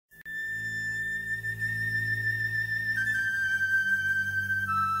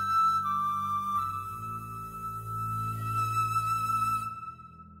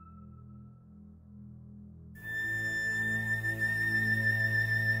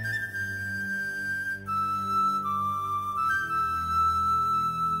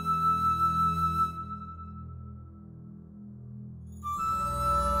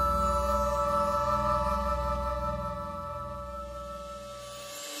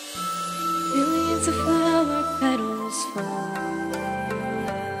Fields of flower petals fall,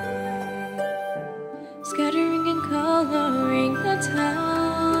 scattering and coloring the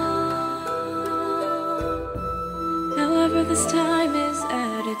town. However, this time is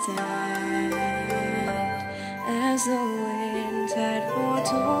at its end, as the wind had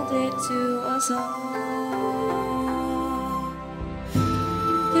foretold it to us all.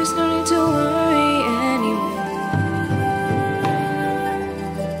 There's no need to worry anymore.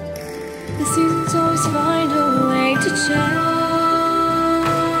 The seasons always find a way to change.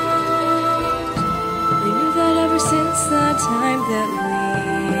 We knew that ever since the time that we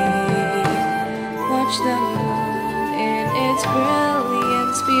watched the moon in its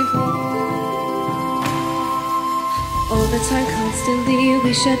brilliance before. All the time, constantly,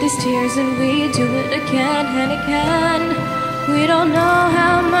 we shed these tears and we do it again and again. We don't know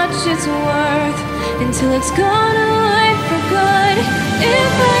how much it's worth until it's gone away for good.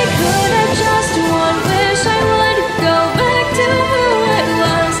 If I could have just one wish, I would go back to who I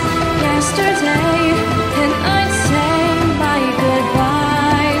was yesterday, and I'd say my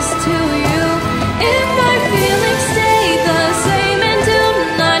goodbyes to you. If my feelings stay the same and do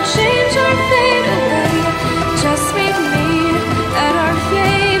not change or fade away, just meet me at our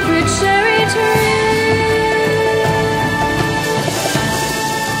favorite cherry tree.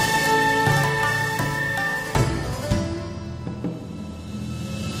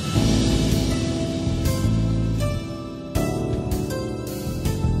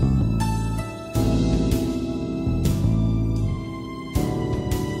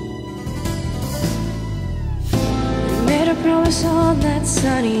 Promise on that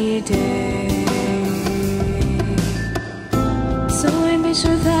sunny day, so I made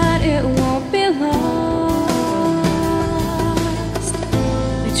sure that it won't be lost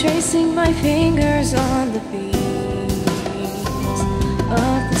by tracing my fingers on the beams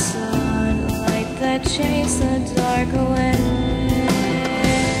of the sunlight that chased the dark away.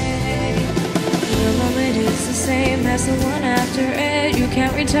 The moment is the same as the one after it. You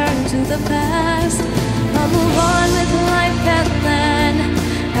can't return to the past. I'll move on with life and then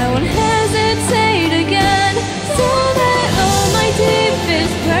I won't hesitate again, so that all my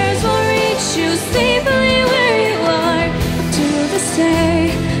deepest prayers will reach you safely where you are. To this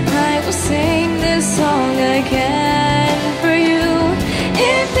day, I will sing this song again for you.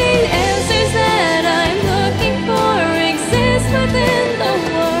 If the answers that I'm looking for exist within the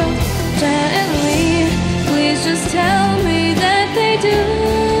world, gently, please just tell me that they do.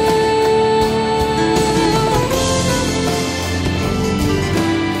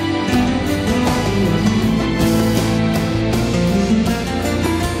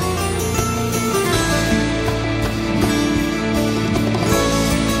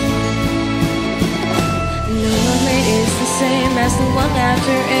 As the one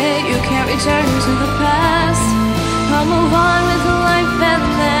after it, you can't return to the past. I'll move on with life and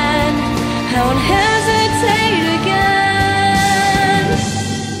then I won't hesitate again.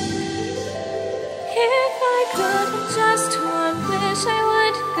 If I could have just one wish, I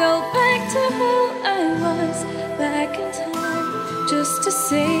would go back to who I was back in time, just to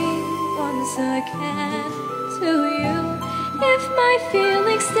sing once again to you. If my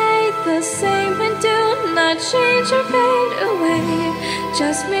feelings stay the same and do not change or fade away,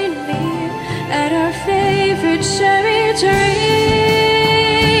 just meet me at our favorite cherry tree.